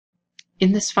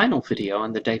In this final video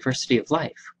on the diversity of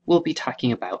life, we'll be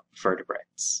talking about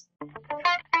vertebrates.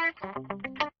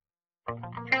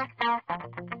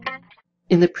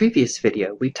 In the previous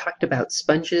video, we talked about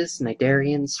sponges,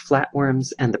 cnidarians,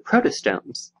 flatworms, and the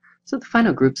protostomes, so the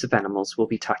final groups of animals we'll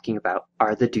be talking about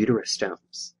are the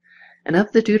deuterostomes. And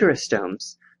of the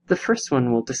deuterostomes, the first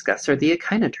one we'll discuss are the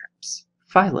echinoderms,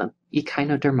 phylum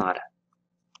Echinodermata.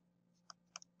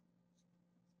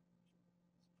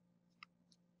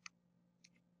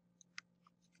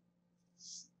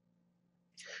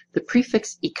 The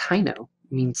prefix echino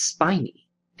means spiny,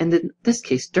 and in this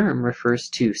case derm refers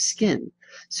to skin,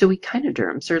 so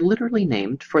echinoderms are literally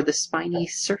named for the spiny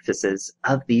surfaces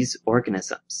of these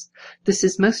organisms. This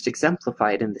is most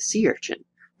exemplified in the sea urchin,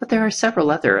 but there are several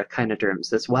other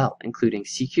echinoderms as well, including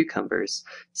sea cucumbers,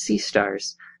 sea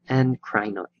stars, and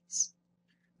crinoids.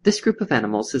 This group of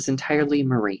animals is entirely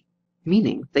marine,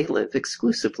 meaning they live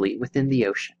exclusively within the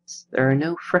oceans. There are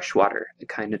no freshwater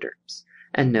echinoderms,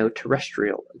 and no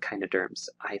terrestrial echinoderms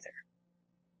either.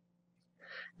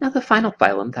 Now the final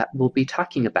phylum that we'll be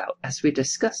talking about as we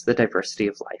discuss the diversity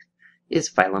of life is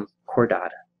phylum Chordata.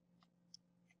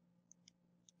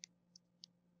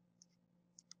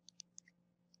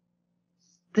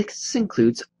 This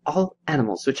includes all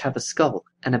animals which have a skull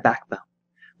and a backbone.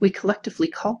 We collectively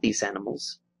call these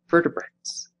animals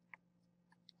vertebrates.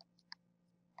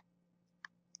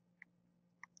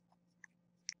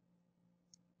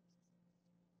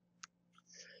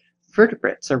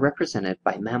 Vertebrates are represented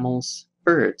by mammals,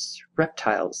 birds,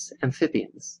 reptiles,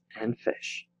 amphibians, and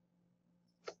fish.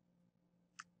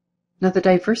 Now the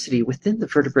diversity within the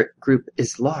vertebrate group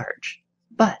is large,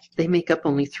 but they make up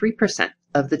only 3%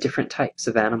 of the different types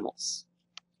of animals.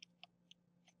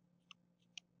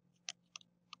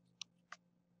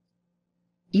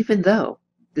 Even though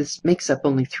this makes up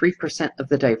only 3% of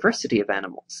the diversity of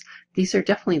animals, these are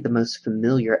definitely the most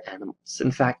familiar animals. In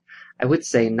fact, I would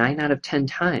say 9 out of 10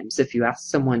 times if you ask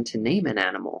someone to name an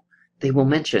animal, they will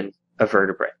mention a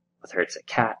vertebrate, whether it's a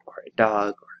cat or a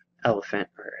dog or an elephant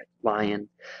or a lion.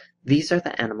 These are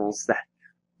the animals that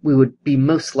we would be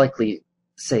most likely,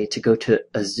 say, to go to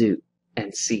a zoo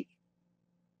and see.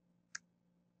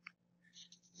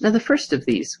 Now the first of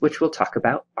these, which we'll talk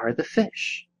about, are the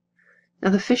fish.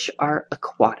 Now the fish are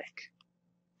aquatic,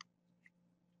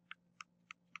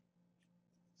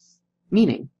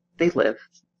 meaning they live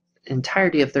the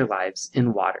entirety of their lives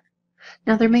in water.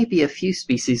 Now there may be a few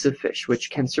species of fish which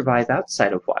can survive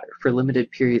outside of water for limited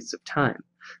periods of time,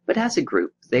 but as a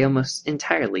group they almost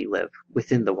entirely live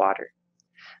within the water.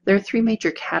 There are 3 major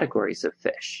categories of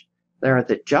fish. There are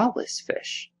the jawless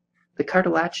fish, the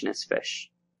cartilaginous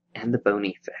fish, and the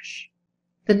bony fish.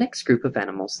 The next group of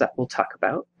animals that we'll talk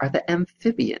about are the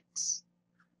amphibians.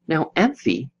 Now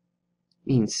amphi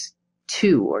means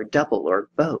two or double or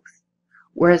both,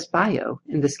 whereas bio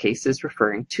in this case is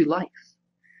referring to life.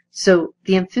 So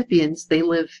the amphibians, they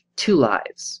live 2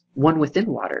 lives, one within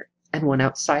water and one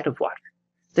outside of water.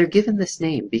 They're given this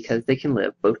name because they can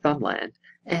live both on land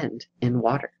and in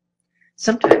water.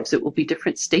 Sometimes it will be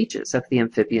different stages of the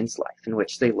amphibian's life in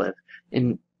which they live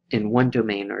in one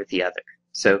domain or the other.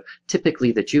 So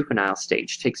typically the juvenile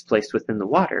stage takes place within the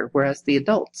water, whereas the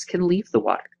adults can leave the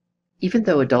water. Even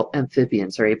though adult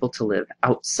amphibians are able to live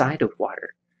outside of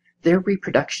water, their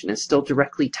reproduction is still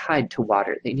directly tied to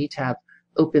water. They need to have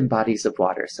open bodies of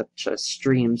water, such as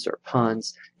streams or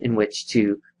ponds, in which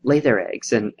to lay their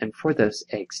eggs and for those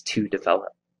eggs to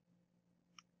develop.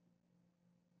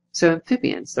 So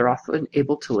amphibians, they're often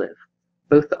able to live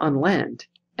both on land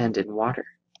and in water.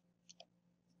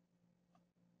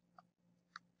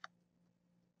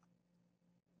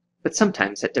 But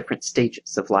sometimes at different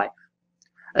stages of life.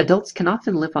 Adults can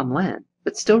often live on land,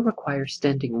 but still require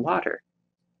standing water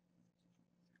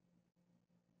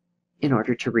in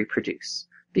order to reproduce,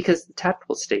 because the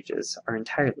tadpole stages are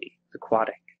entirely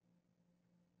aquatic.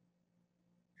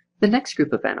 The next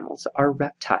group of animals are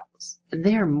reptiles, and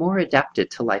they are more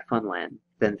adapted to life on land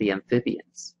than the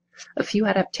amphibians. A few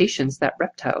adaptations that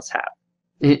reptiles have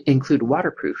include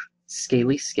waterproof,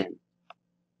 scaly skin,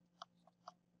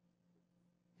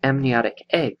 amniotic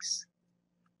eggs.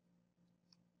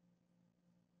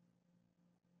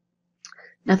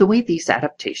 Now the way these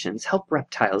adaptations help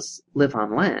reptiles live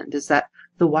on land is that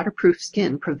the waterproof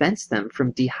skin prevents them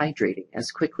from dehydrating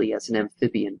as quickly as an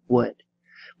amphibian would.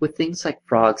 With things like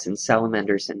frogs and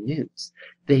salamanders and newts,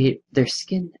 their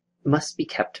skin must be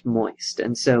kept moist,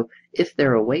 and so if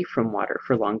they're away from water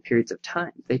for long periods of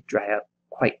time, they dry out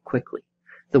quite quickly.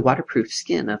 The waterproof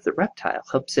skin of the reptile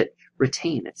helps it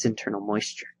retain its internal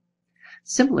moisture.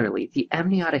 Similarly, the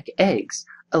amniotic eggs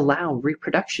allow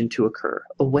reproduction to occur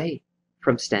away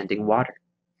from standing water.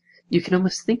 You can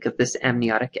almost think of this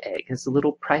amniotic egg as a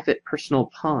little private personal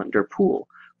pond or pool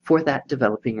for that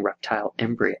developing reptile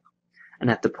embryo. And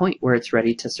at the point where it's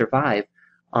ready to survive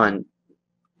on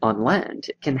land,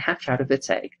 it can hatch out of its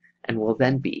egg and will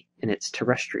then be in its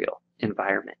terrestrial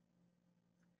environment.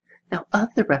 Now, of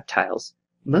the reptiles,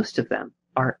 most of them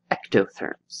are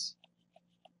ectotherms.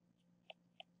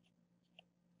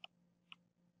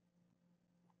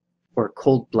 Or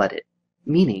cold-blooded,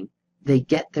 meaning they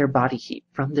get their body heat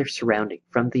from their surrounding,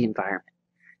 from the environment.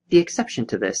 The exception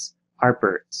to this are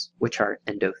birds, which are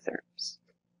endotherms.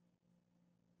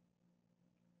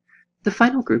 The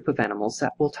final group of animals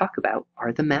that we'll talk about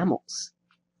are the mammals.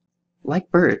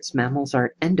 Like birds, mammals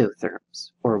are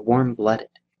endotherms, or warm-blooded.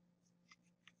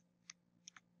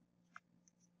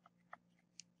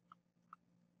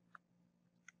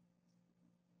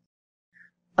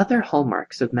 Other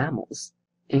hallmarks of mammals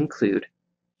include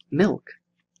milk,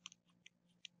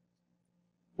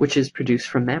 which is produced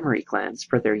from mammary glands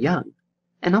for their young,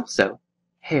 and also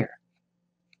hair.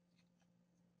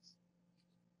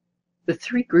 The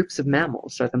three groups of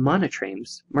mammals are the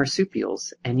monotremes,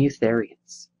 marsupials, and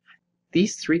eutherians.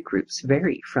 These three groups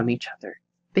vary from each other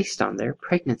based on their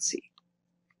pregnancy.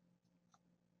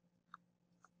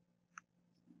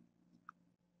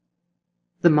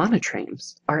 The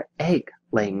monotremes are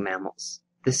egg-laying mammals.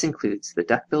 This includes the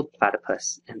duck-billed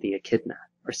platypus and the echidna,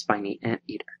 or spiny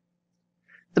anteater.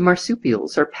 The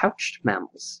marsupials are pouched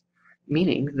mammals,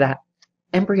 meaning that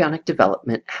embryonic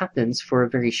development happens for a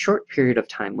very short period of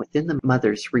time within the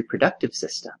mother's reproductive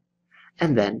system,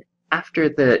 and then after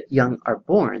the young are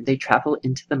born, they travel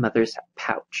into the mother's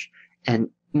pouch, and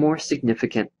more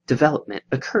significant development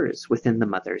occurs within the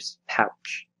mother's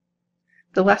pouch.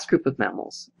 The last group of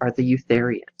mammals are the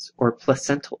eutherians, or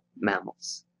placental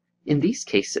mammals. In these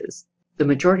cases, the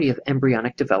majority of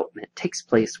embryonic development takes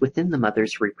place within the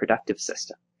mother's reproductive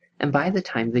system, and by the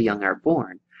time the young are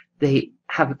born, they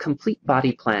have complete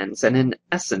body plans and in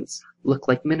essence look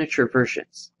like miniature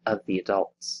versions of the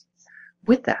adults.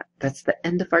 With that, that's the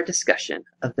end of our discussion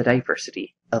of the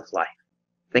diversity of life.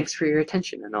 Thanks for your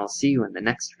attention, and I'll see you in the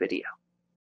next video.